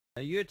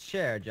Are you a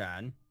chair,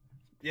 John?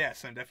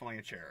 Yes, I'm definitely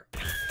a chair.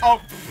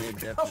 Oh!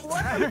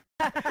 What?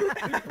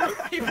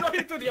 You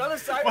went to the other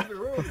side of the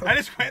room. I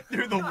just went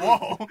through the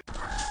wall.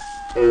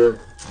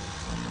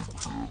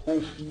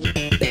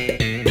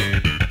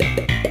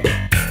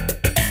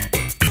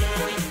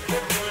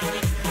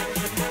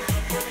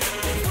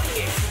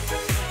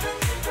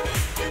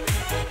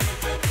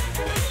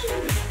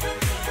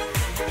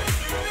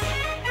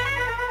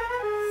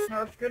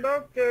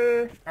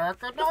 Okay.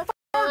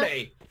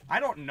 I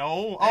don't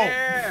know. Oh.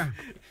 Yeah.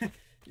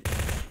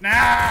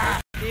 Nah.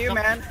 You,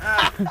 man.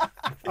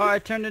 Oh, I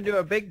turned into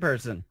a big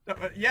person.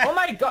 Yeah. Oh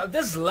my god,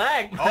 this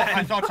lag, man. Oh,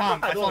 I saw Tom.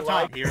 I saw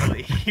Tom.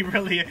 Like He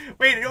really.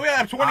 Wait, we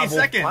have 20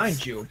 seconds.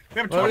 Find you.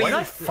 We have Well, 20. When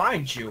I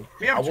find you,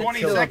 We have 20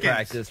 Still a seconds.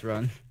 practice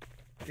run.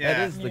 Yeah.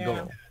 That is the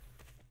goal.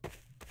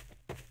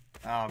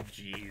 Oh,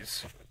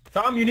 jeez.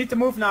 Tom, you need to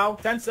move now.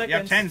 10 seconds. You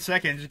have 10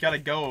 seconds. You gotta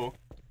go.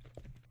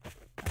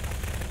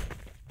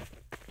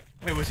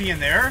 Wait, was he in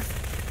there?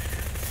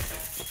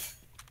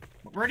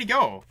 Where'd he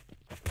go?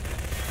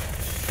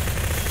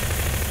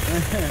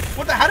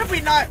 What the? How did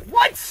we not?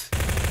 What?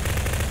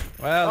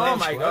 Well, Oh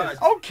my god.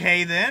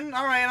 Okay then.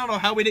 All right. I don't know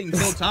how we didn't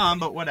kill Tom,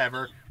 but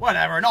whatever.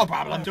 Whatever. No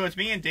problem. So it's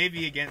me and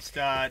Davy against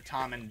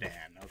Tom and Dan.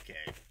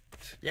 Okay.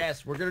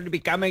 Yes, we're going to be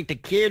coming to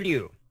kill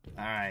you.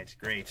 All right.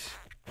 Great.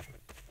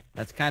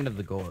 That's kind of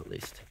the goal, at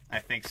least. I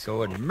think so.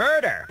 Go and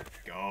murder.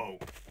 Go.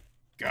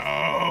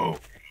 Go.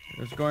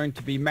 There's going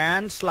to be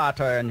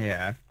manslaughter in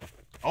here.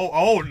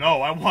 Oh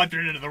no! I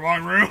wandered into the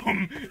wrong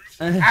room.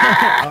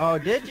 Oh,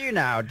 did you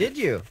now? Did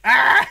you?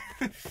 Ah!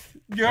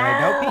 Go.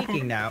 Alright, no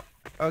peeking now.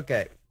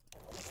 Okay.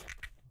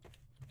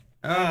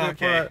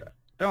 Okay.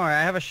 Don't worry,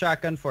 I have a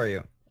shotgun for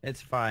you.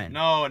 It's fine.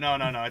 No.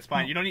 It's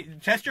fine. You don't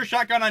need. Test your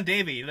shotgun on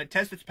Davy.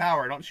 Test its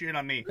power. Don't shoot it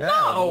on me. Yeah,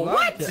 No, I'd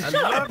what? I'd Shut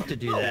up. love to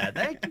do that.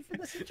 Thank you for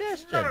the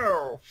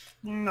suggestion.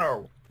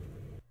 No.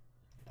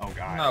 Oh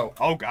god. No.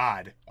 Oh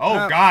god. Oh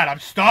No. god. I'm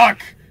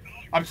stuck.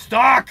 I'm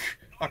stuck.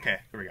 Okay.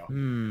 Here we go.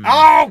 Hmm.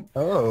 Oh.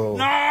 Oh.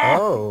 No.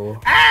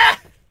 Oh. Ah!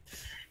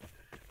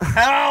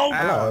 Help! Ow,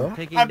 Hello?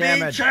 taking I'm being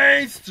damage.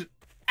 chased.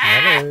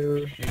 Hello.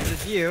 Is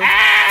this you?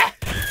 Ah!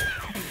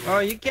 Oh,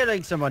 are you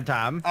killing someone,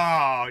 Tom?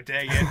 Oh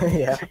dang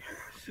it.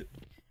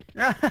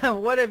 Yeah.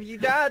 What have you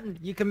done?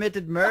 You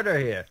committed murder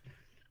here.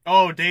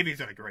 Oh, Davy's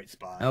in a great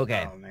spot.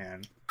 Okay. Oh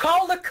man.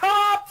 Call the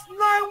cops!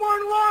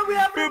 911! We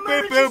have an Boop, boop,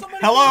 emergency! boop. Somebody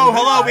Hello, please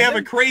hello. We hide. have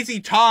a crazy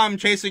Tom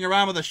chasing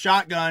around with a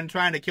shotgun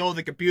trying to kill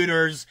the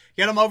computers.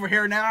 Get him over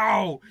here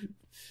now.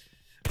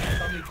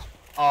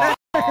 Oh.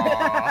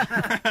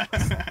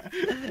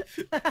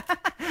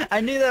 I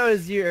knew that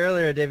was you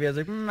earlier, Davey. I was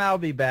like, I'll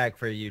be back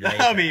for you later.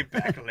 I'll be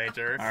back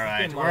later. All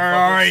right, Fucking where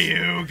are motherfuckers.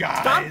 you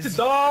Time to guys?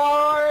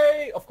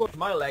 die! Of course,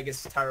 my leg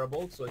is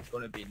terrible, so it's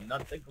gonna be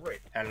nothing great.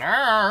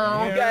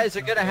 Hello. You guys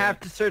are gonna have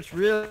to search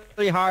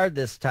really hard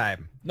this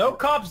time. No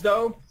cops,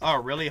 though.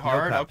 Oh, really No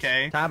hard? cups.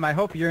 Okay. Tom, I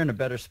hope you're in a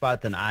better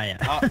spot than I am.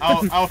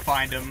 I'll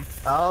find him.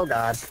 Oh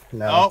God.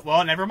 No. Oh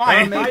well, never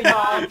mind. Don't make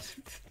Hi, Tom.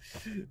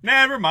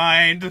 Never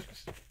mind.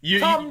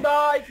 Tom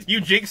died!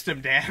 You jinxed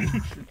him, Dan.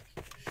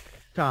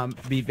 Tom,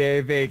 be very,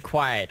 very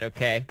quiet,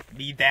 okay?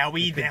 Be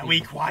very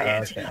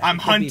quiet. Okay. I'm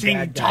Could be hunting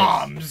bad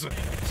guys. Toms.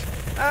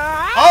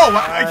 Ah! Oh,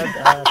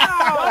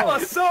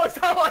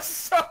 That was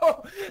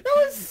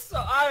so,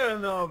 I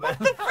don't know, man. what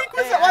the freak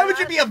was Hey, that? Why would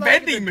you be a I'm like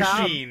vending the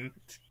Tom. machine?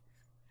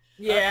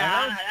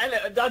 Yeah,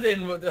 that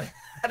didn't, that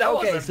Okay,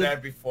 wasn't so there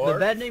before. the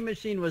vending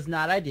machine was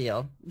not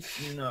ideal.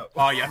 No.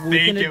 Oh, you We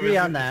think can it agree was?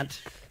 on that.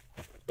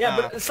 Yeah,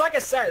 but it's like I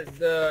said,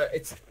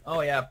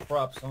 oh yeah,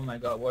 props, oh my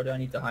god, where do I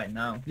need to hide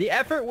now? The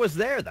effort was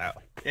there, though.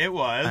 It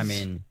was. I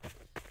mean,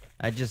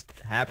 I just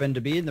happened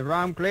to be in the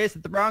wrong place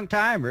at the wrong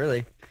time,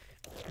 really.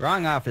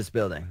 Wrong office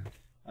building.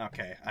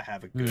 Okay, I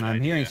have a good idea.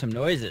 I'm hearing some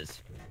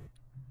noises.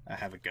 I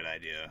have a good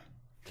idea.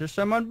 Is there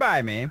someone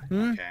by me?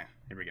 Hmm? Okay,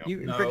 here we go.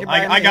 You No. freaking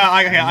I by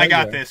me?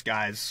 got you. this,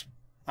 guys.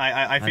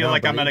 I feel don't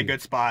like I'm at a believe you.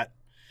 good spot.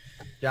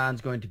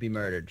 John's going to be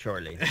murdered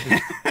shortly.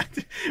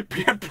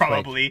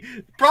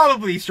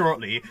 Probably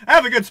shortly. I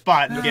have a good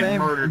spot to get Okay.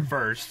 murdered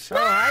first. Oh,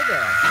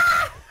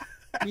 hi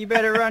there. You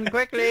better run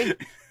quickly.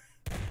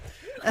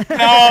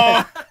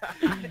 No!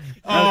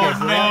 Oh Okay,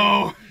 so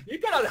no! You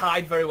cannot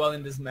hide very well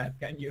in this map,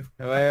 can you?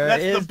 Where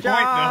That's is the point,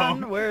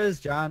 John? though. Where is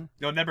John?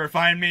 You'll never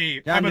find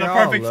me. John, I'm in the you're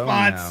all perfect alone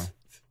spots.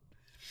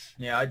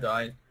 Yeah, I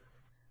died.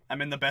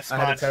 I'm in the best I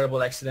had a spots.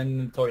 terrible accident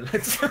in the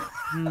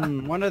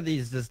toilet. One of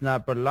these does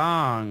not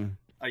belong.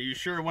 Are you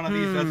sure one of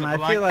these doesn't I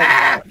belong? feel like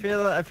Ah!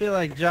 I feel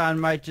like John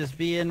might just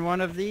be in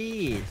one of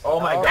these. Oh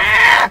my god.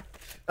 Ah!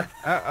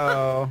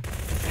 Uh-oh.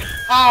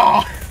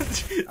 Oh!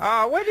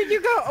 Oh, where did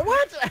you go?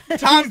 What?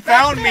 Tom He's back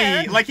found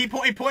there. me! Like, he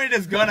pointed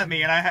his gun at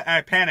me, and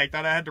I panicked.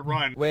 Thought I had to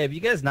run. Wait, have you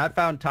guys not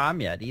found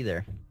Tom yet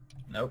either?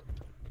 Nope.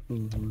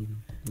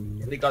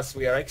 Because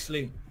we are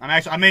actually...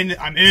 I'm in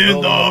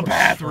the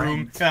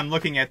bathroom. And I'm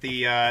looking at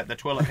the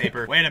toilet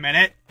paper. Wait a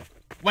minute.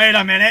 Wait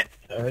a minute.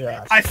 Oh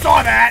yeah. I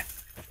saw that!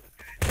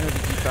 Or did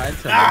you find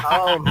something.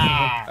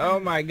 Ah! Oh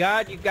my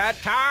God, you got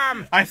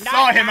Tom! I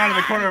saw him out of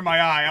the corner of my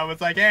eye. I was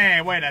like,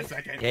 hey, wait a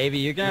second. Davey,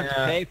 you're gonna have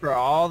to pay for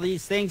all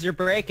these things you're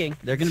breaking.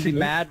 They're gonna be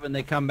mad when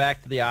they come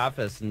back to the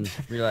office and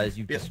realize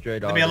you've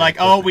destroyed all. They'll be their like,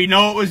 oh, we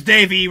know it was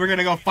Davy. We're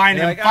gonna go find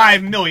him like,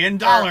 $5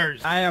 million.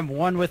 I am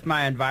one with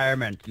my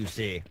environment, you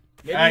see.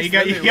 You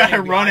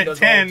gotta run at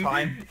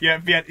 10. You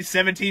have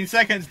 17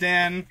 seconds,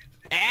 Dan.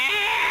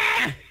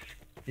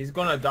 He's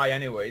gonna die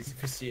anyways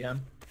if you see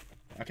him.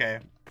 Okay.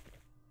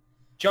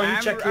 Joe,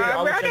 you check here.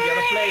 I'll check the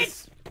other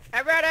place.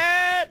 I read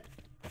it!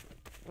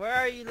 Where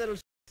are you, little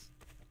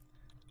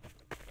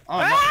Oh!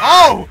 No.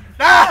 Oh!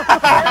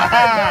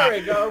 There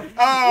we go.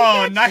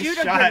 Oh, nice shoot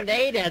shot. a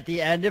grenade at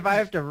the end if I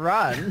have to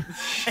run.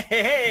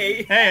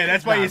 Hey! Hey,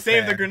 that's why Not you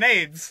save the fair.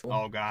 grenades.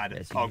 Oh God.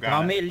 Yes, Oh you God.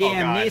 Call me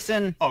Liam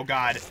Neeson. Oh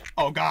God.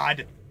 Oh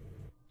God.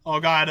 Oh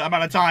God. I'm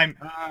out of time.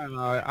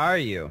 Are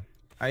you?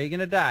 Are you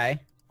gonna die?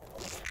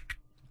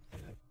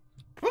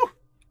 Whew.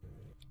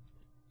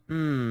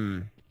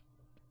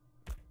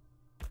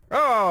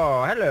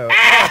 Oh, hello.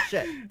 Oh,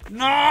 shit.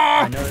 No!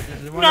 I know this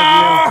is one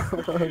No!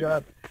 of Oh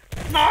god.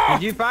 you. No!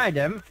 Did you find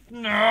him? He's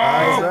No!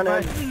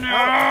 running.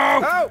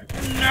 No! Oh!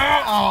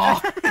 No!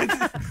 Oh.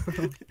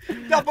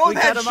 Y'all both We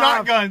had cut him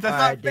shotguns. off. That's All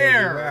not Davey,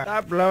 fair.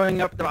 Stop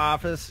blowing up the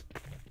office.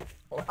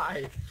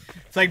 Why?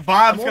 It's like I'm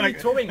Bob's only gonna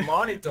throwing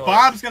monitors.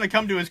 Bob's gonna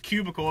come to his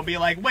cubicle and be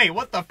like, "Wait,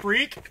 what the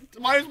freak?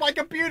 Why is my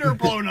computer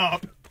blown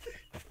up?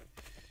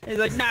 He's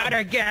like, not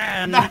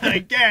again. Not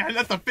again.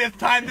 That's the 5th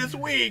time this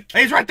week.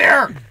 He's right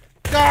there.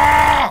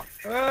 Ah!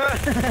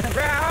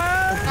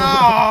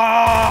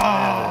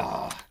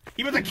 Ah!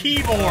 He was a Oh,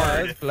 keyboard.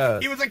 that was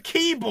close. He was a It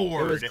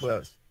keyboard. was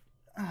close.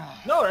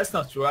 No, that's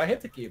not true. I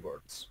hit the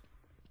keyboards.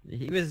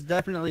 He was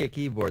definitely a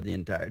keyboard the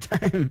entire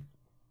time.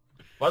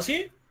 Was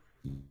he?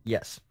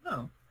 Yes.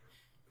 No.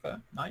 Okay,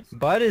 nice.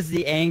 Bud is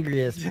the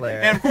angriest player.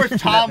 And of course, That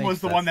Tom makes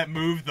was the sense. one that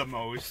moved the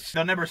most.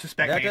 They'll never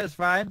suspect That me. is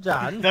fine,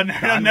 John. They'll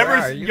John, never. where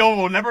are you?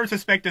 You'll never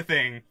suspect a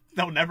thing.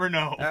 They'll never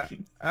know.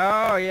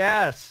 Oh,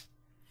 yes.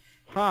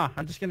 Huh,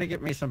 I'm just gonna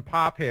get me some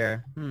pop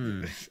here.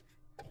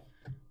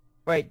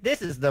 Wait,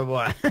 this is the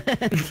one.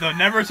 They'll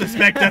never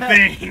suspect a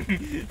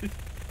thing.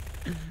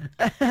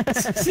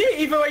 See,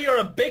 even when you're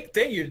a big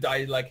thing, you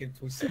die like in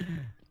 2 seconds.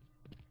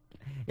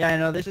 Yeah, I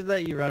know, they should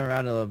let you run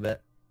around a little bit.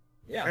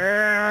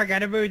 Yeah. I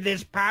gotta move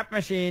this pop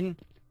machine.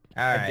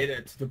 I did Alright.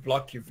 it to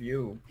block your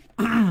view.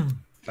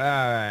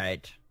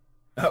 Alright.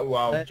 Oh,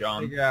 wow, Let's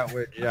John. figure out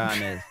where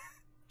John is.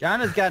 John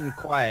has gotten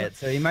quiet,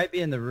 so he might be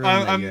in the room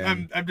that you're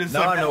in. I'm just.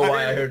 Now I know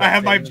why I heard I that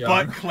have my thing,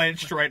 butt John.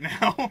 clenched right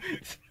now.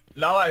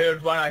 Now I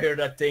heard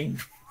that thing.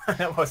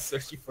 I was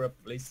searching for a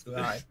place to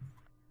hide.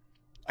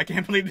 I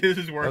can't believe this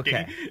is working.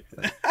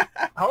 Okay.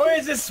 How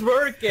is this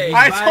working?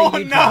 I By don't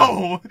you,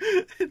 know.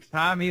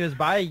 Tom, he was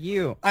by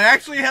you. I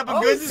actually have a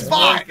How good is this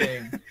spot.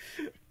 working?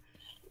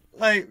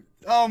 Like,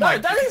 oh my.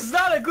 No, that is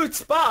not a good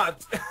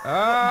spot.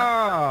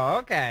 Oh,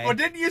 okay. Well,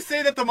 didn't you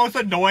say that the most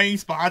annoying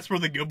spots were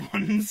the good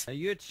ones? Are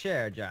you a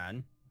chair,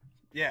 John?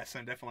 Yes,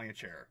 I'm definitely a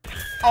chair.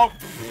 Oh,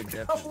 You're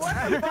definitely-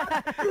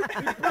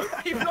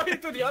 You went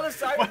into the other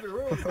side of the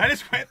room. I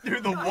just went through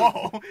the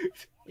wall.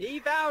 He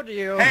found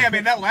you. Hey, I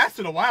mean, that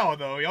lasted a while,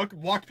 though. Y'all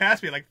walked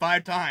past me like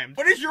 5 times.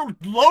 What is your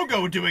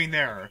logo doing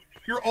there?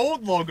 Your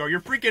old logo. Your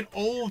freaking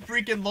old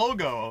freaking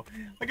logo.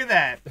 Look at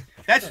that.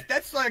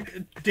 That's like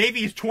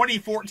Davy's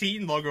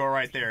 2014 logo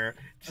right there.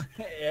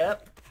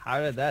 Yep. How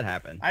did that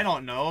happen? I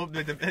don't know.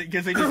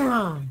 Because they just...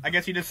 I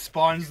guess he just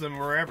spawns them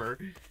wherever.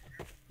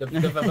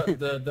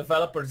 The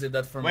developers did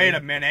that for me. Wait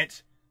a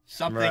minute.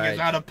 Something Right. is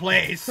out of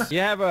place. You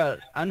have an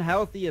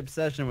unhealthy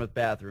obsession with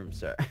bathrooms,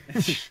 sir.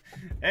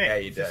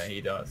 Hey, Yeah,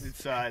 he does.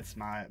 it's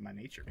my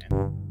nature,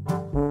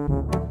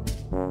 man.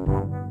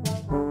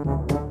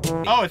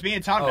 Oh, it's me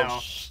and Tom Oh, now.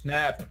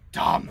 snap.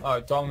 Tom. Oh,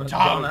 Tom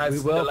Tom, has we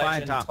will the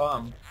find legend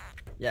Tom.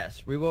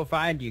 Yes, we will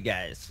find you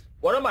guys.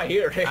 What am I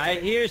hearing? I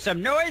hear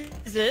some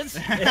noises.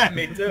 Yeah,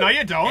 me too. No,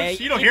 you don't. Hey,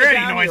 you don't keep hear it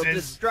any down,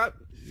 noises.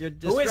 You'll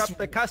Who is- disrupt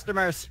the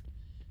customers.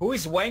 Who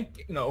is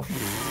wank? No.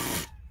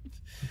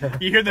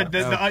 You hear the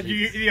Oh,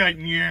 you're like,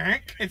 "Nyeh."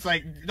 It's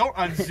like, don't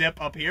unzip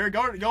up here.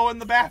 Go in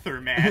the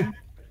bathroom, man.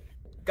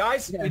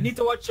 Guys, we need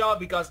to watch out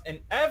because in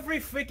every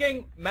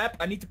freaking map,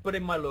 I need to put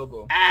in my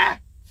logo. Ah,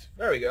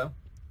 There we go.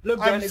 Look,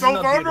 I'm Dan, so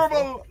isn't that beautiful?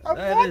 vulnerable. I'm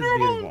That is vulnerable.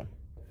 beautiful.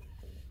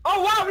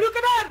 Oh wow, look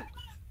at that!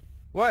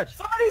 What?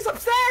 Somebody's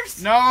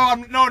upstairs! No,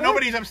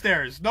 nobody's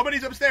upstairs.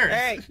 Nobody's upstairs.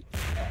 Hey!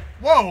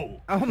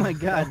 Whoa. Oh my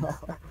God!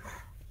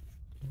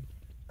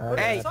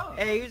 Hey! What's up?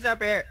 Hey! Who's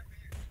up here?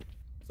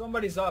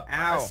 Somebody's up.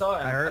 Ow, I saw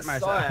him. I hurt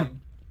myself.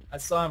 I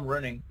saw him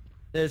running.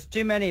 There's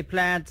too many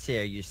plants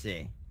here. You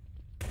see.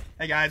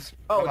 Hey guys.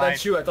 Oh, Bye-bye.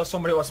 that's you. I thought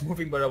somebody was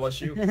moving, but it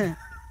was you.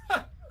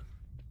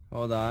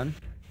 Hold on.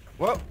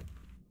 Whoa!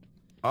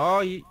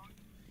 Oh, you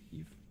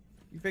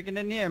freaking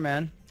in here,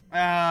 man.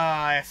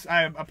 Yes,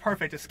 I'm a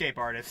perfect escape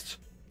artist.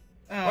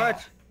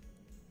 What?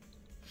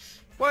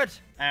 What?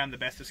 I am the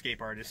best escape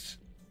artist.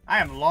 I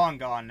am long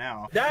gone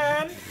now.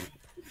 Dan!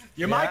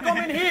 You might come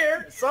in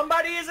here.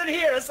 Somebody isn't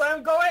here, so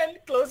I'm going.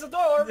 Close the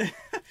door.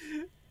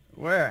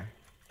 Where?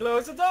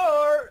 Close the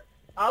door.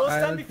 I will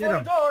stand let's before get the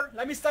him. door.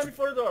 Let me stand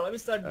before the door. Let me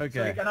stand. So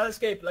Okay. he cannot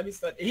escape. Let me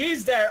stand.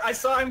 He's there. I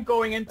saw him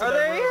going into Oh, the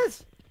there he room.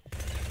 is.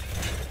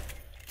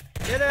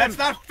 Get him. That's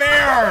not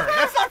fair!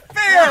 That's not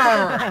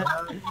fair!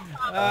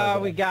 Oh,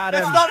 we got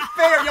him. That's not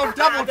fair! Yo,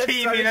 double That's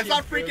team me! That's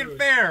not punishing freaking food.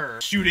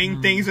 fair!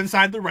 Shooting things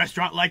inside the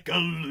restaurant like a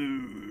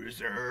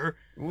loser.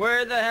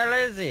 Where the hell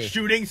is he?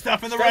 Shooting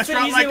stuff in the That's an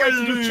restaurant easy like a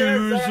way to do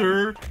chairs,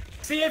 loser.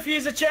 See if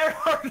he's a chair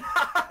or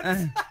not.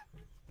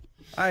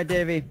 All right,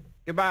 Davy.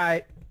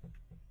 Goodbye.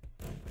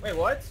 Wait,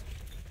 what?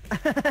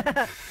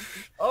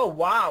 Oh,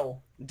 wow.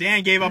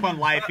 Dan gave up on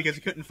life because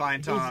he couldn't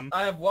find Tom.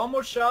 I have one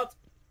more shot.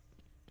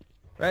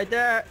 Right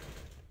there.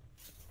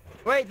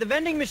 Wait, the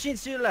vending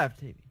machine's to your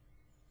left, Davy.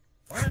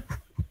 What?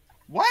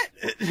 What?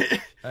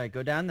 All right,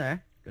 go down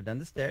there. Go down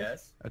the stairs.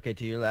 Yes. Okay,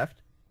 to your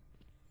left.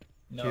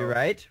 No. To your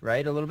right.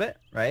 Right a little bit.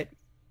 Right.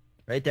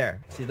 Right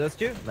there. See those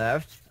two?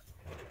 Left.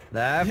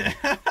 Left.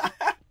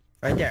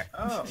 Right there.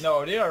 Oh,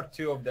 no, there are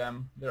two of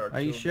them. There are two.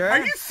 Are you sure? Are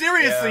you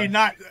seriously Yeah.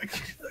 not...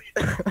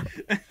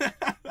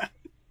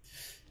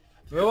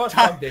 We will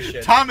fuck this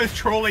shit. Tom is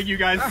trolling you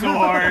guys so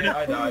hard.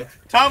 I died.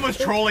 Tom was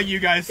trolling you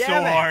guys so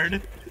Damn it.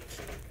 hard.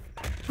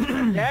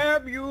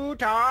 Damn you,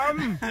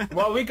 Tom!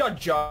 Well, we got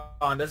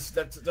John. That's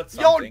Yo,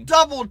 something.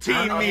 double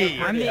team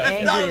me! I'm the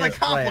That's not an angriest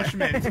player.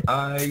 accomplishment.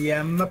 I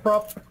am a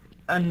prop,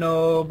 and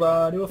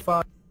nobody will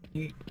find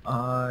me.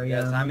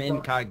 Yes, I'm a prop.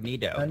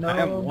 incognito. I know I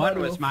am one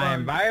nobody with will my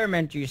find-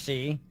 environment, you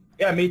see.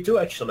 Yeah, me too,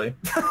 actually.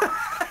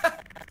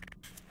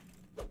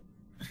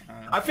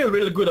 I feel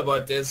really good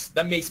about this.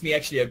 That makes me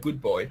actually a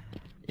good boy.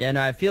 Yeah,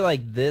 no, I feel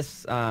like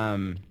this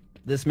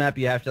this map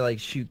you have to like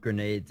shoot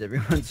grenades every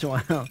once in a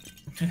while.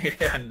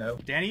 Yeah, no.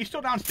 Danny, you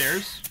still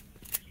downstairs?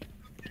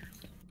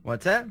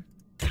 What's that?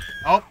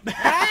 Oh.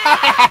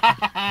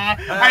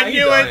 I he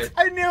knew died. it!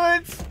 I knew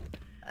it!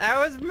 I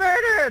was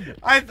murdered!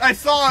 I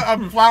saw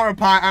a flower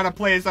pot out of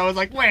place. I was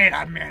like, wait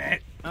a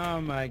minute.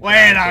 Oh my god.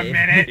 Wait a Dave.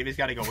 minute. Davy's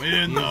got to go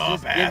in He the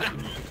was just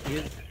bathroom.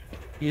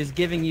 he was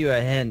giving you a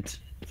hint,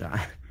 John.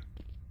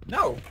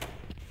 No.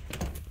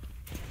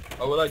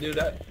 Why would I do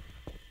that?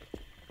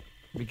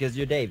 Because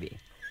you're Davy.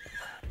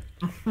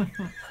 I'm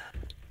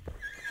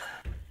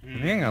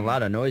hearing a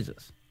lot of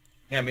noises.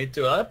 Yeah, me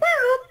too.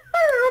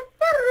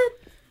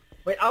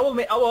 Wait, I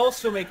will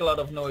also make a lot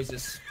of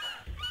noises.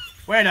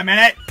 Wait a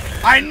minute.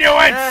 I knew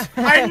it!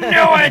 I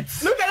knew it!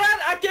 Look at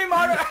that! I came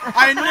out of...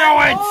 I knew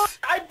it!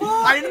 I blew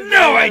I it! knew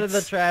Out of the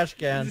it! trash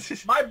can.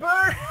 My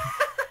bird!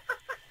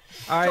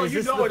 Alright, So is you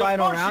this know the it,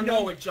 final of course round? you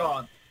know then? it,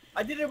 John.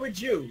 I did it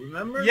with you,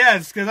 remember?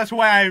 Yes, because that's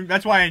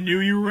why I knew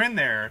you were in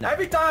there.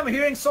 Every time I'm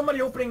hearing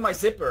somebody opening my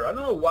zipper, I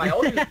don't know why.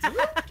 All you do...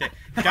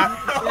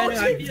 Got- All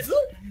you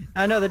do-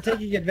 I know they're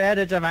taking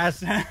advantage of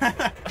us.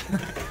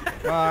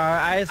 Our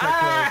eyes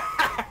are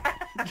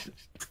closed.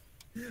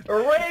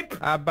 Rape!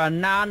 A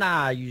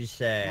banana, you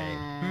say?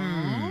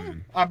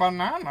 A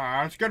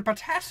banana. It's good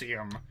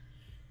potassium.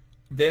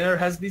 Dinner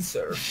has been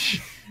served.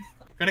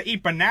 Gonna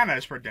eat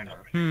bananas for dinner.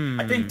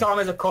 I think Tom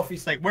has a coffee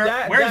It's like stick.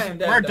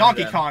 where's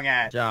Donkey Kong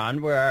at?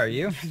 John, where are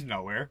you? He's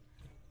nowhere.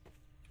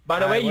 By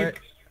the way, where-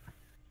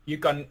 you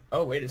can...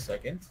 Oh, wait a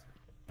second.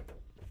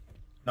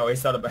 No,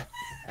 it's not a bad...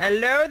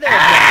 Hello there,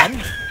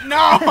 John.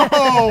 No!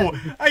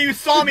 Oh, you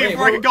saw me Wait,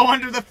 before I could well- go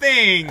under the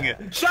thing.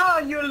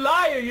 John, you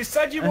liar! You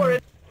said you were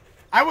in...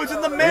 I was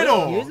in the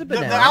middle. Here's a The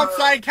banana.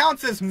 outside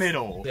counts as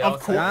middle. The Of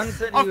outside. John course.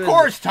 said he Of was-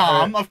 course,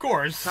 Tom. Of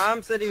course.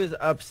 Tom said he was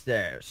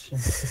upstairs.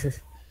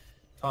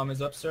 Tom is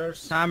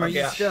upstairs. Tom, are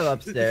you Okay. still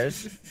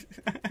upstairs?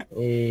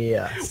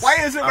 Yes. Why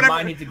is it I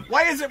might need to-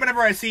 why is it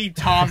whenever I see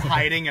Tom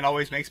hiding, it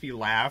always makes me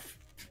laugh?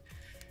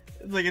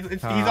 It's like he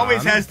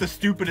always Tom? has the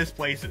stupidest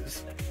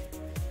places.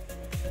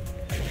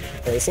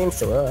 He seems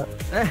to work.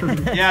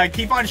 Yeah,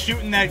 keep on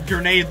shooting that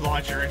grenade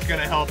launcher. It's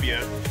gonna help you.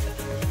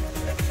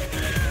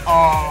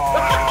 Oh.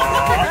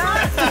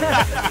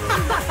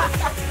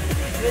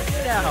 Get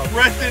it out.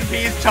 Rest in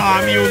peace,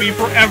 Tom. You will be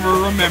forever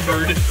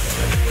remembered.